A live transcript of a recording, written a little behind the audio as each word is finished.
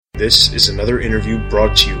This is another interview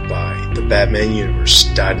brought to you by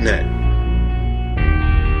thebatmanuniverse.net.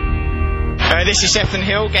 This is Ethan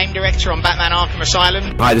Hill, game director on Batman Arkham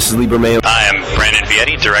Asylum. Hi, this is Libra Mayo. Hi, I'm Brandon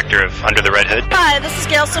Vietti, director of Under the Red Hood. Hi, this is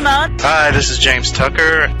Gail Simone. Hi, this is James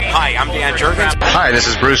Tucker. Hi, I'm Dan Jurgens. Hi, this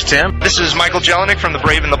is Bruce Timm. This is Michael Jelinek from The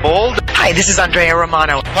Brave and the Bold. Hi, this is Andrea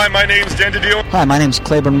Romano. Hi, my name's Dan DiDio. Hi, my name's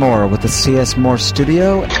Claiborne Moore with the C.S. Moore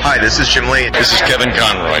Studio. Hi, this is Jim Lee. This is Kevin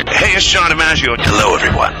Conroy. Hey, it's John DiMaggio. Hello,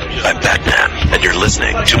 everyone. I'm Batman, and you're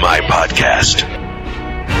listening to my podcast.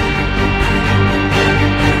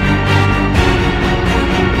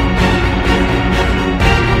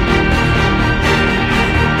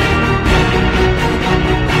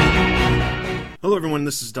 Hello everyone,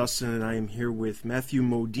 this is Dustin, and I am here with Matthew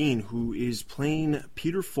Modine, who is playing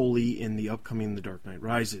Peter Foley in the upcoming The Dark Knight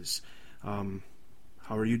Rises. How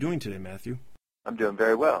are you doing today, Matthew? I'm doing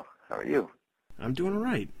very well. How are you? I'm doing all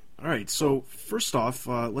right. All right, so first off,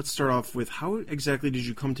 let's start off with how exactly did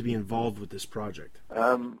you come to be involved with this project?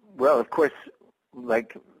 Well, of course,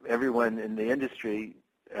 like everyone in the industry,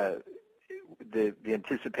 the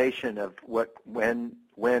anticipation of when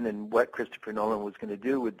and what Christopher Nolan was going to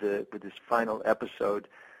do with this final episode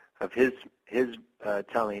of his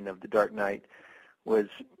telling of The Dark Knight was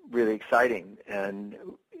really exciting, and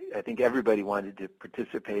I think everybody wanted to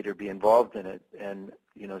participate or be involved in it. And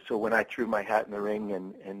so when I threw my hat in the ring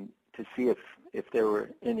and to see if there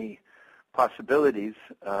were any possibilities,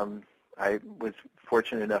 I was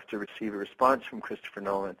fortunate enough to receive a response from Christopher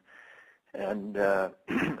Nolan. And I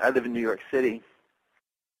live in New York City,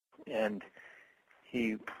 and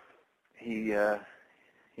he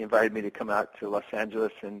invited me to come out to Los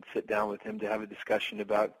Angeles and sit down with him to have a discussion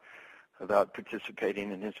about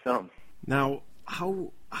participating in his film. Now,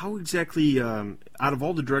 how exactly, out of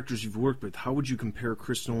all the directors you've worked with, how would you compare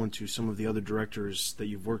Chris Nolan to some of the other directors that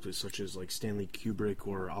you've worked with, such as like Stanley Kubrick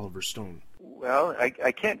or Oliver Stone? Well,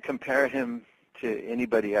 I can't compare him to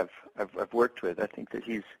anybody I've worked with. I think that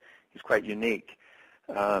he's quite unique.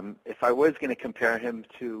 If I was going to compare him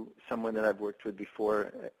to someone that I've worked with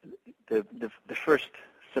before, the first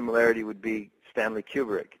similarity would be Stanley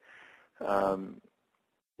Kubrick.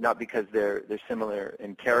 Not because they're similar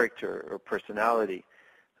in character or personality,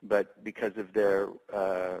 but because of their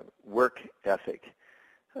work ethic.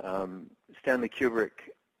 Stanley Kubrick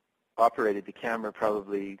operated the camera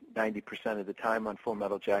probably 90% of the time on Full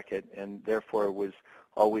Metal Jacket, and therefore was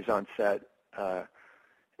always on set,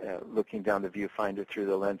 looking down the viewfinder through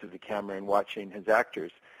the lens of the camera and watching his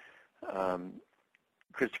actors.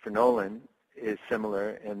 Christopher Nolan is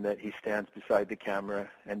similar in that he stands beside the camera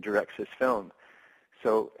and directs his film.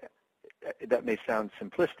 So that may sound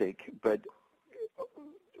simplistic, but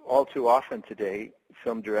all too often today,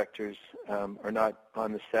 film directors are not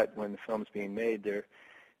on the set when the film's being made. They're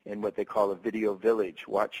in what they call a video village,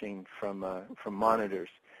 watching from monitors.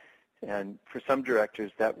 And for some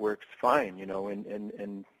directors, that works fine,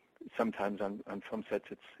 and sometimes on film sets,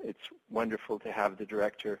 it's wonderful to have the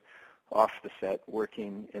director off the set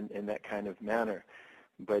working in that kind of manner.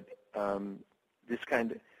 But this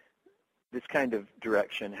kind of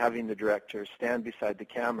direction, having the director stand beside the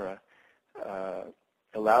camera,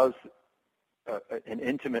 allows an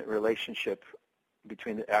intimate relationship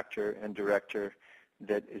between the actor and director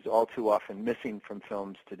that is all too often missing from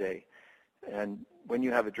films today. And when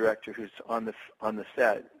you have a director who's on the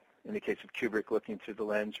set, in the case of Kubrick looking through the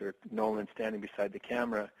lens or Nolan standing beside the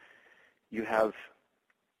camera, you have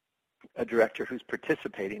a director who's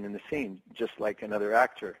participating in the scene just like another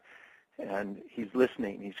actor. And he's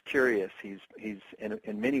listening, he's curious, he's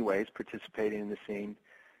in many ways participating in the scene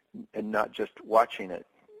and not just watching it.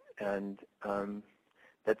 And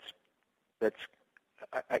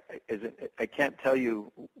I can't tell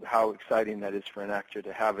you how exciting that is for an actor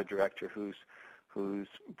to have a director who's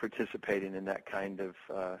participating in that kind of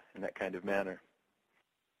manner.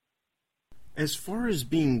 As far as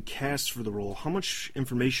being cast for the role, how much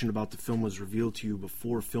information about the film was revealed to you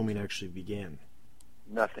before filming actually began?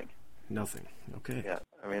 Nothing. Nothing. Okay. Yeah.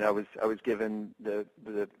 I mean, I was given the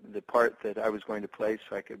part that I was going to play,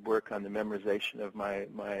 so I could work on the memorization of my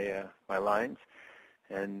lines,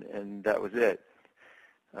 and that was it.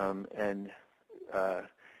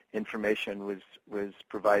 Information was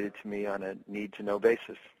provided to me on a need-to-know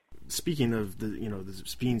basis. Speaking of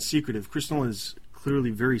this being secretive, Chris Nolan is clearly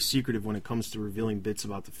very secretive when it comes to revealing bits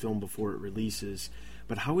about the film before it releases.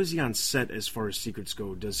 But how is he on set as far as secrets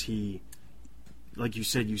go? Does he, like you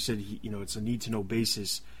said he, it's a need-to-know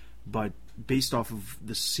basis, but based off of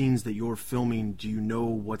the scenes that you're filming, do you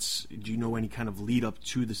know any kind of lead up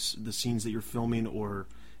to the scenes that you're filming, or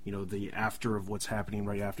the after of what's happening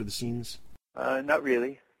right after the scenes? Not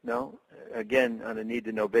really. No. Again, on a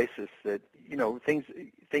need-to-know basis, that things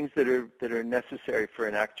that are necessary for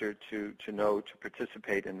an actor to know, to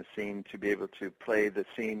participate in the scene, to be able to play the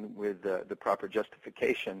scene with the proper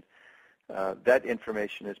justification. That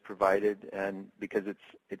information is provided, and because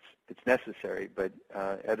it's necessary. But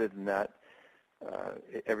other than that,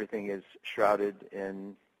 everything is shrouded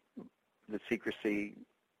in the secrecy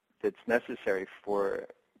that's necessary for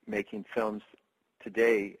making films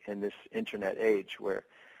today in this internet age, where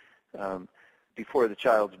before the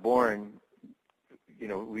child's born,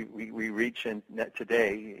 we reach in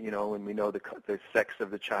today, when we know the sex of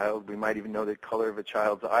the child, we might even know the color of a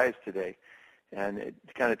child's eyes today, and it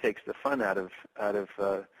kind of takes the fun out of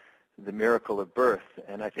the miracle of birth.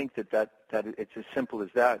 And I think that it's as simple as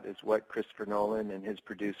that, is what Christopher Nolan and his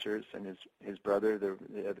producers and his brother,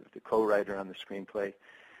 the co-writer on the screenplay,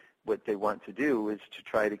 what they want to do is to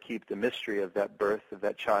try to keep the mystery of that birth of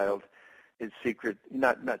that child is secret,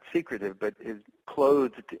 not secretive, but is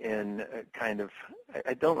clothed in a kind of,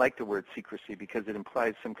 I don't like the word secrecy because it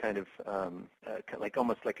implies some kind of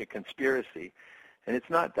almost like a conspiracy. And it's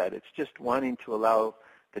not that. It's just wanting to allow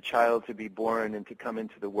the child to be born and to come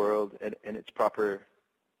into the world at its proper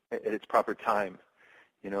time,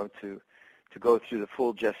 to go through the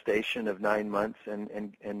full gestation of 9 months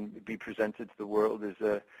and be presented to the world as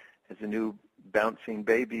a new bouncing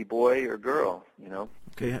baby boy or girl,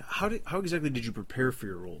 Okay, how exactly did you prepare for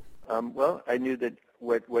your role? Well, I knew that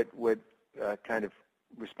what kind of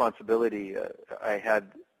responsibility I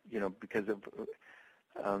had, because of,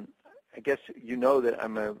 I guess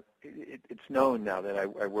that it's known now that I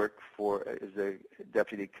work as a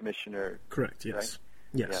deputy commissioner. Correct. Yes. Right?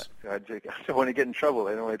 Yes. Yeah, I don't want to get in trouble.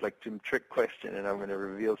 I don't want to trick question, and I'm going to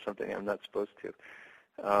reveal something I'm not supposed to.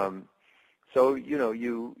 So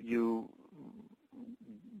you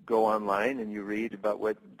go online and you read about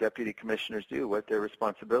what deputy commissioners do, what their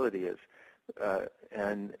responsibility is,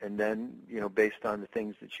 and then based on the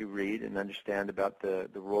things that you read and understand about the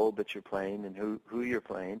role that you're playing and who you're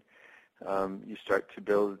playing, you start to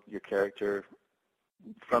build your character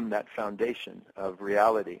from that foundation of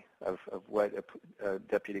reality of what a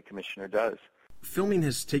deputy commissioner does. Filming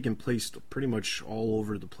has taken place pretty much all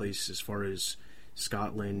over the place, as far as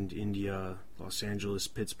Scotland, India, Los Angeles,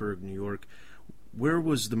 Pittsburgh, New York. Where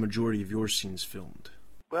was the majority of your scenes filmed?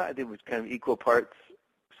 Well, I think it was kind of equal parts,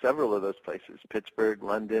 several of those places: Pittsburgh,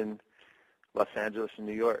 London, Los Angeles, and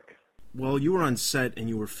New York. While you were on set and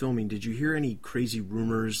you were filming, did you hear any crazy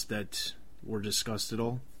rumors that were discussed at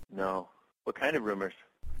all? No. What kind of rumors?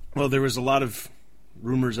 Well, there was a lot of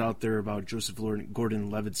rumors out there about Joseph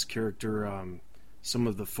Gordon-Levitt's character. Some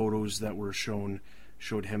of the photos that were showed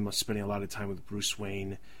him spending a lot of time with Bruce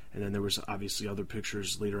Wayne, and then there was obviously other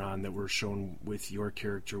pictures later on that were shown with your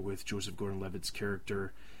character, with Joseph Gordon-Levitt's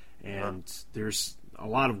character, and there's a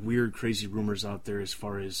lot of weird, crazy rumors out there as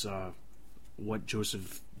far as what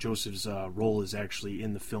Joseph's role is actually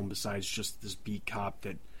in the film, besides just this beat cop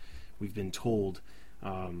that we've been told.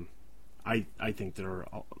 I think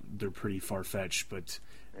they're pretty far-fetched, but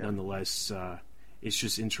nonetheless, it's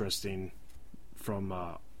just interesting from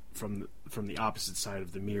the opposite side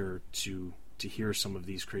of the mirror to hear some of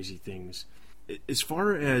these crazy things. As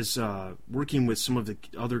far as working with some of the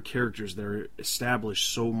other characters that are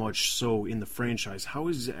established so much so in the franchise, how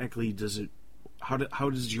exactly how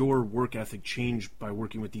does your work ethic change by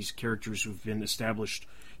working with these characters who've been established,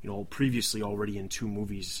 previously already in 2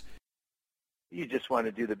 movies? You just want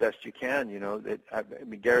to do the best you can.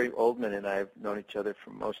 Gary Oldman and I have known each other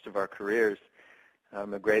for most of our careers.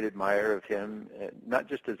 I'm a great admirer of him, not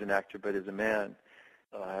just as an actor, but as a man.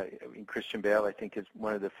 Christian Bale, I think, is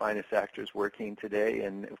one of the finest actors working today,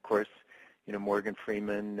 and of course, Morgan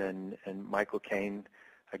Freeman and Michael Caine.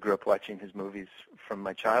 I grew up watching his movies from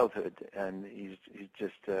my childhood, and he's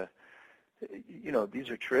just, these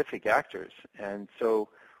are terrific actors. And so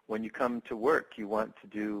when you come to work, you want to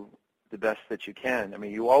do the best that you can. I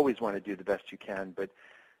mean, you always want to do the best you can, but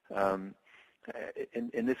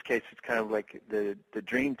in this case, it's kind of like the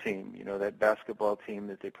dream team, that basketball team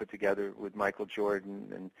that they put together with Michael Jordan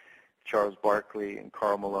and Charles Barkley and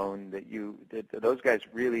Karl Malone. Those guys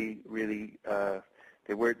really,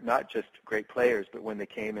 they were not just great players, but when they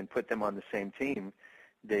came and put them on the same team,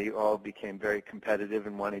 they all became very competitive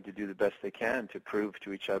and wanted to do the best they can to prove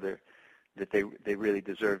to each other that they really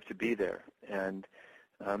deserve to be there. And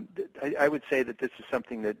I would say that this is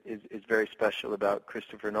something that is very special about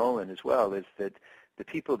Christopher Nolan as well, is that the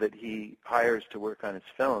people that he hires to work on his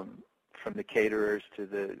film, from the caterers to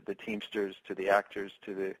the teamsters to the actors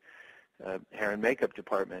to the hair and makeup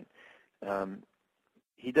department,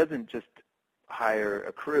 he doesn't just hire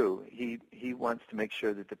a crew. He wants to make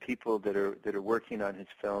sure that the people that are working on his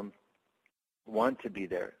film want to be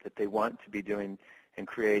there, that they want to be doing and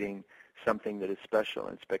creating something that is special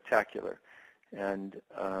and spectacular. And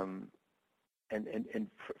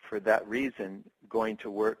for that reason, going to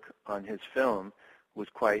work on his film was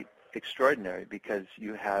quite extraordinary, because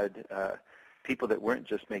you had people that weren't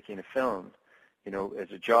just making a film,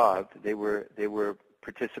 as a job. They were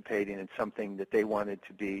participating in something that they wanted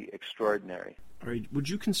to be extraordinary. All right. Would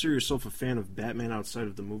you consider yourself a fan of Batman outside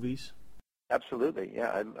of the movies? Absolutely,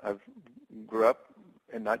 yeah. I've grew up,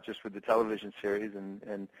 and not just with the television series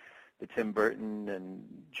and the Tim Burton and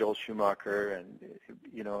Joel Schumacher, and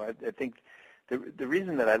I think the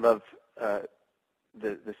reason that I love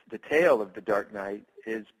the tale of The Dark Knight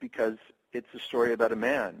is because it's a story about a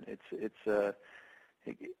man.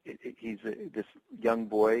 He's this young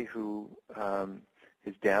boy who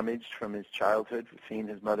is damaged from his childhood, seeing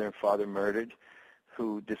his mother and father murdered,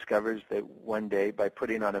 who discovers that one day, by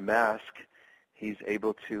putting on a mask, he's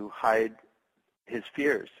able to hide his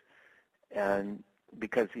fears. And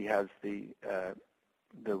because he has the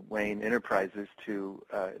Wayne Enterprises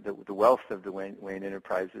the wealth of the Wayne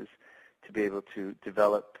Enterprises to be able to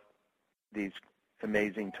develop these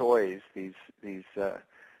amazing toys, these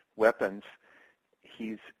weapons,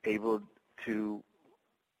 he's able to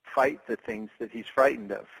fight the things that he's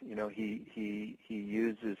frightened of. He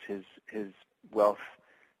uses his wealth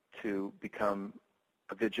to become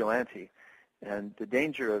a vigilante. And the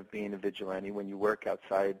danger of being a vigilante when you work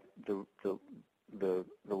outside the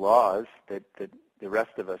laws that the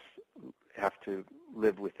rest of us have to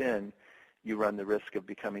live within, you run the risk of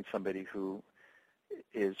becoming somebody who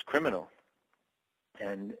is criminal.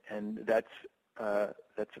 And that's a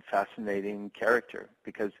fascinating character,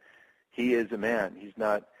 because he is a man. He's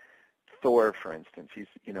not Thor, for instance. He's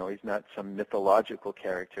not some mythological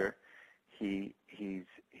character. He's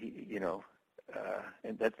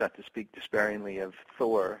and that's not to speak disparagingly of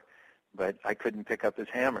Thor, but I couldn't pick up his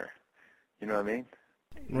hammer. You know what I mean?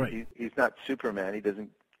 Right. He's not Superman. He doesn't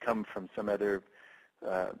come from some other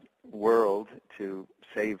world to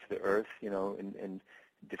save the Earth, and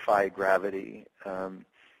defy gravity.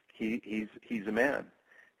 He's a man,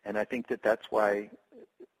 and I think that's why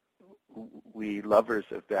we lovers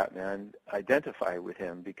of Batman identify with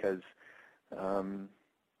him, because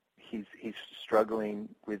he's struggling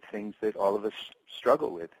with things that all of us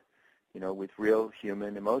struggle with, with real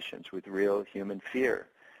human emotions, with real human fear.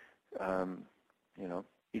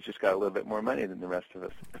 He's just got a little bit more money than the rest of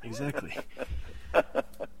us. Exactly.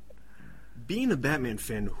 Being a Batman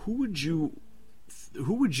fan, who would you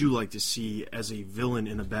like to see as a villain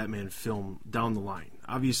in a Batman film down the line?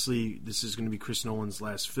 Obviously, this is going to be Chris Nolan's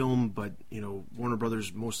last film, but Warner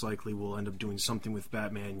Brothers most likely will end up doing something with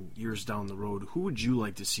Batman years down the road. Who would you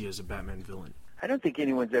like to see as a Batman villain? I don't think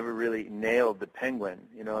anyone's ever really nailed the Penguin.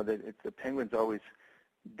 The Penguin's always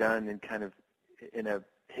done in a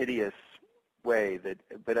hideous way.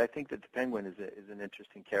 But I think that the Penguin is an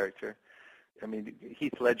interesting character. I mean,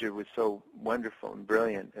 Heath Ledger was so wonderful and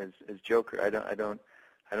brilliant as Joker. I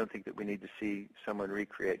don't think that we need to see someone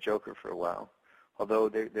recreate Joker for a while. Although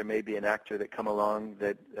there may be an actor that come along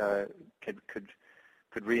that could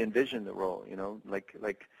re-envision the role.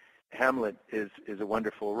 Like Hamlet is a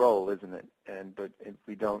wonderful role, isn't it? But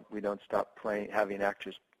we don't stop having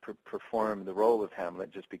actors perform the role of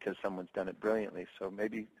Hamlet just because someone's done it brilliantly. So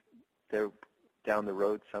maybe down the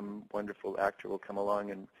road, some wonderful actor will come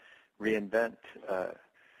along and reinvent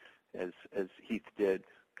as Heath did,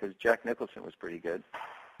 because Jack Nicholson was pretty good.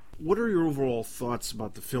 What are your overall thoughts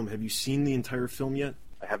about the film? Have you seen the entire film yet?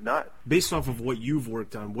 I have not. Based off of what you've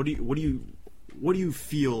worked on, what do you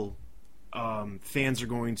feel fans are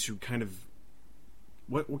going to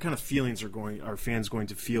what kind of feelings are fans going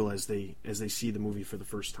to feel as they see the movie for the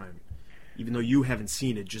first time, even though you haven't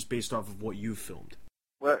seen it, just based off of what you've filmed?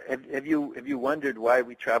 Well, have you wondered why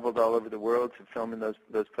we traveled all over the world to film in those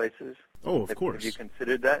places? Oh, of course. Have you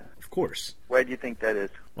considered that? Of course. Why do you think that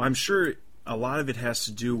is? Well, I'm sure a lot of it has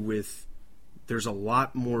to do with there's a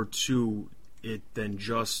lot more to it than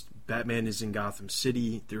just Batman is in Gotham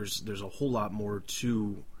City. There's a whole lot more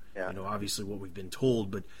to obviously what we've been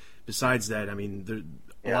told, but besides that, I mean,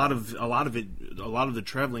 a lot of the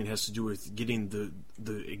traveling has to do with getting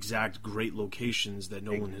the exact great locations that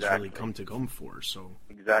Nolan has really come for. So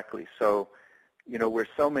exactly. So, where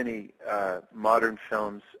so many modern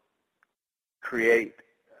films create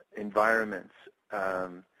environments,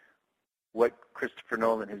 what Christopher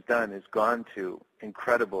Nolan has done is gone to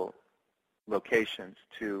incredible locations,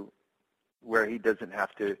 to where he doesn't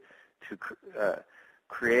have to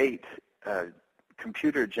create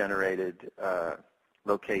computer-generated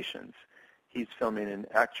locations. he's filming in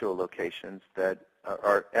actual locations that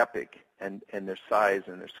are epic and their size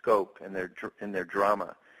and their scope and their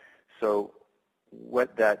drama. So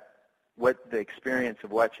what the experience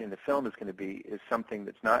of watching the film is going to be is something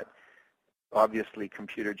that's not obviously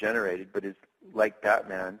computer generated, but is like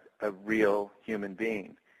Batman, a real human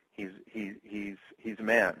being. He's a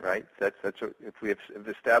man, right? That's what, if we have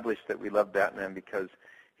established that we love Batman because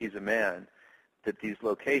he's a man, that these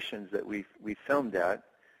locations that we filmed at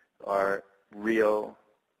are real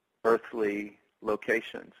earthly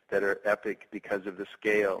locations that are epic because of the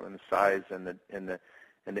scale and the size and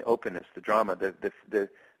the openness, the drama.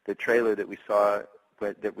 The trailer that we saw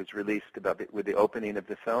that was released with the opening of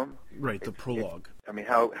the film. Right, the prologue. I mean,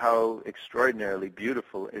 how extraordinarily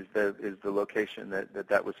beautiful is the location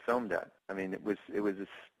that was filmed at. I mean, it was a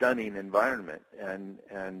stunning environment, and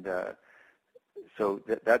so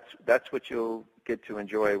that's what you'll get to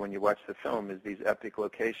enjoy when you watch the film, is these epic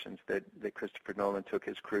locations that Christopher Nolan took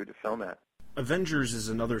his crew to film at. Avengers is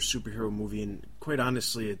another superhero movie, and quite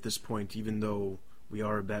honestly, at this point, even though we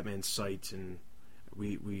are a Batman site and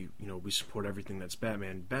we support everything that's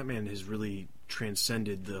Batman, Batman has really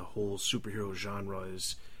transcended the whole superhero genre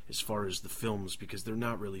as far as the films, because they're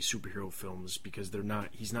not really superhero films, because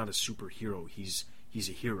he's not a superhero, he's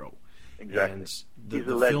a hero. Exactly. And he's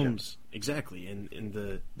the a legend. Films, exactly, and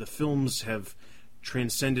the films have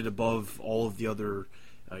transcended above all of the other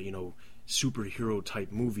superhero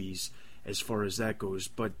type movies as far as that goes.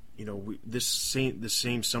 But the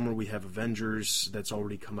same summer we have Avengers that's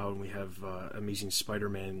already come out, and we have Amazing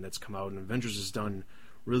Spider-Man that's come out, and Avengers has done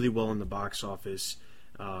really well in the box office.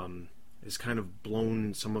 Has kind of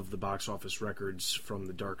blown some of the box office records from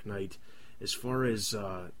The Dark Knight. As far as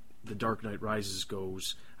The Dark Knight Rises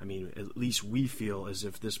goes, I mean, at least we feel as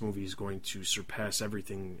if this movie is going to surpass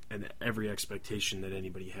everything and every expectation that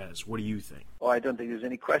anybody has. What do you think? Oh, I don't think there's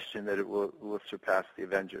any question that it will surpass the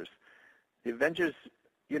Avengers. The Avengers,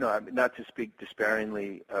 not to speak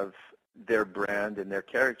disparagingly of their brand and their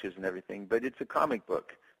characters and everything, but it's a comic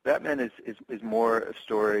book. Batman is more a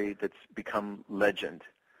story that's become legend.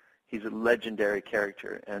 He's a legendary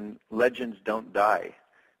character, and legends don't die.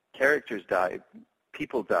 Characters die,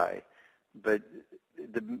 people die, but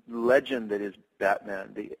the legend that is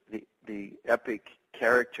Batman, the epic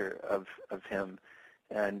character of him,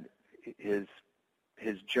 and his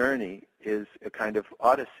journey is a kind of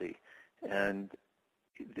odyssey, and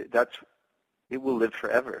it will live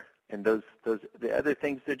forever. And those the other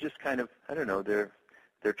things, they're just kind of, I don't know, they're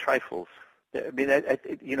trifles. I mean,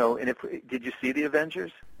 did you see the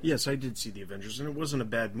Avengers? Yes, I did see the Avengers, and it wasn't a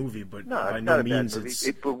bad movie, but no, by it's no not means a bad movie.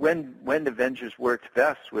 it's. But when Avengers worked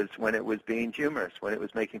best was when it was being humorous, when it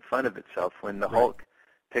was making fun of itself, when the Hulk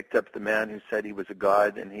picked up the man who said he was a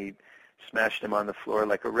god and he smashed him on the floor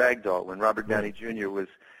like a rag doll, when Robert Downey Jr. was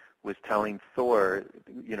telling Thor,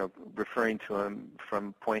 referring to him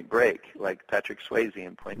from Point Break, like Patrick Swayze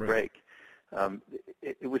in Point Break.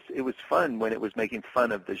 It was fun when it was making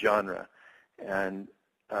fun of the genre. And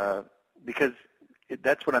because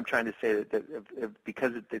that's what I'm trying to say, that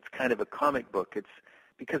because it's kind of a comic book. It's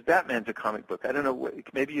because Batman's a comic book. I don't know.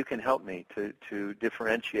 Maybe you can help me to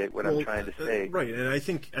differentiate what I'm trying to say. Right, and I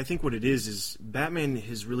think what it is Batman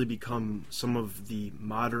has really become some of the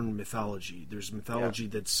modern mythology. There's mythology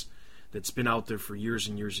that's been out there for years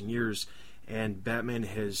and years and years, and Batman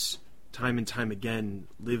has time and time again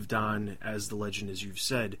lived on as the legend, as you've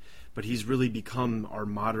said, but he's really become our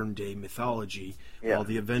modern day mythology, while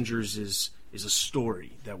the Avengers is a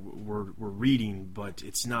story that we're reading, but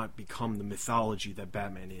it's not become the mythology that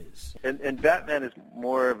Batman is. And Batman is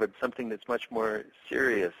more of something that's much more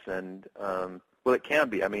serious, and it can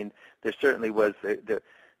be. I mean, there certainly was the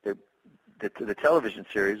television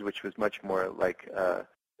series, which was much more like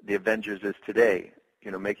the Avengers is today,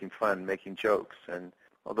 making fun, making jokes, and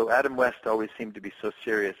although Adam West always seemed to be so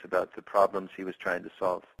serious about the problems he was trying to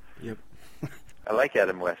solve. Yep. I like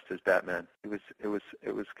Adam West as Batman. It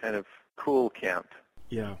was kind of cool camp.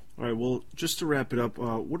 Yeah. All right. Well, just to wrap it up,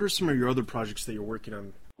 what are some of your other projects that you're working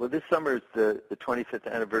on? Well, this summer is the 25th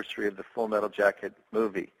anniversary of the Full Metal Jacket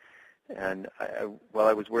movie, and while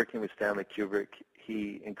I was working with Stanley Kubrick,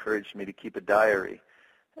 he encouraged me to keep a diary,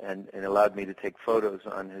 and allowed me to take photos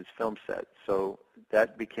on his film set. So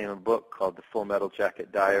that became a book called The Full Metal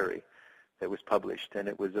Jacket Diary that was published, and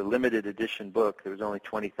it was a limited edition book. There was only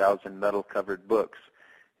 20,000 metal-covered books,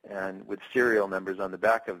 and with serial numbers on the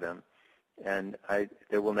back of them. And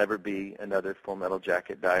there will never be another Full Metal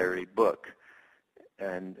Jacket Diary book,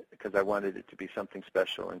 and because I wanted it to be something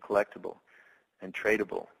special and collectible and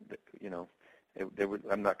tradable.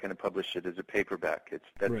 I'm not going to publish it as a paperback.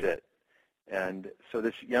 That's it. And so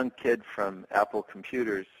this young kid from Apple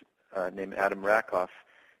Computers named Adam Rakoff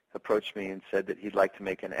approached me and said that he'd like to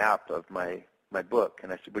make an app of my book.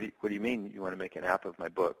 And I said, what do you mean you want to make an app of my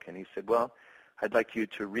book? And he said, well, I'd like you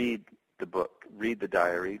to read the book, read the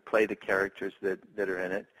diary, play the characters that are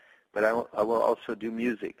in it, but I will also do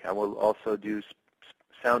music. I will also do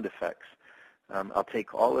sound effects. I'll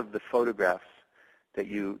take all of the photographs that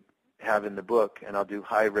you have in the book, and I'll do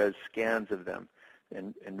high-res scans of them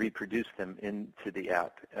and reproduce them into the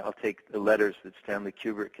app. I'll take the letters that Stanley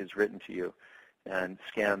Kubrick has written to you and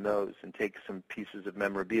scan those, and take some pieces of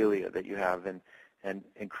memorabilia that you have and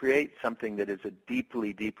create something that is a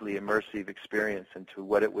deeply, deeply immersive experience into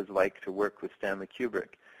what it was like to work with Stanley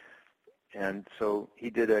Kubrick. And so he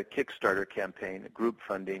did a Kickstarter campaign, a group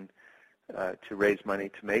funding, to raise money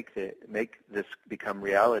to make this become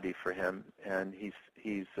reality for him. And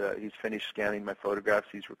he's finished scanning my photographs.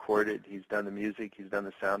 He's recorded. He's done the music. He's done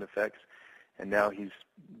the sound effects, and now he's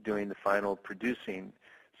doing the final producing,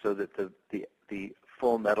 so that the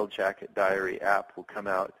Full Metal Jacket Diary app will come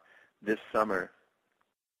out this summer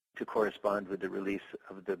to correspond with the release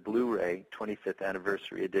of the Blu-ray 25th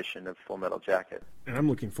anniversary edition of Full Metal Jacket. And I'm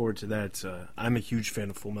looking forward to that. I'm a huge fan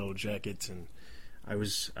of Full Metal Jacket, and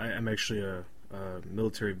I'm actually a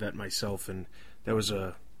military vet myself, and that was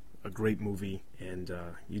a great movie, and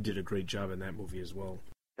you did a great job in that movie as well.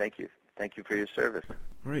 Thank you. Thank you for your service.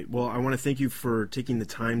 All right. Well, I want to thank you for taking the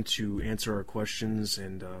time to answer our questions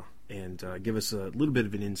and give us a little bit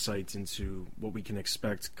of an insight into what we can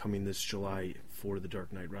expect coming this July for The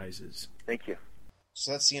Dark Knight Rises. Thank you.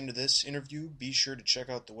 So that's the end of this interview. Be sure to check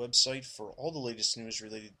out the website for all the latest news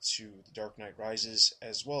related to The Dark Knight Rises,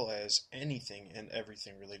 as well as anything and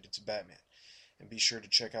everything related to Batman. And be sure to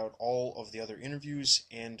check out all of the other interviews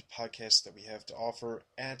and podcasts that we have to offer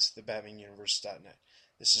at thebatmanuniverse.net.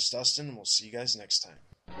 This is Dustin, and we'll see you guys next time.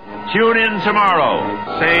 Tune in tomorrow.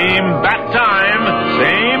 Same bat time,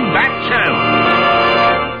 same bat channel.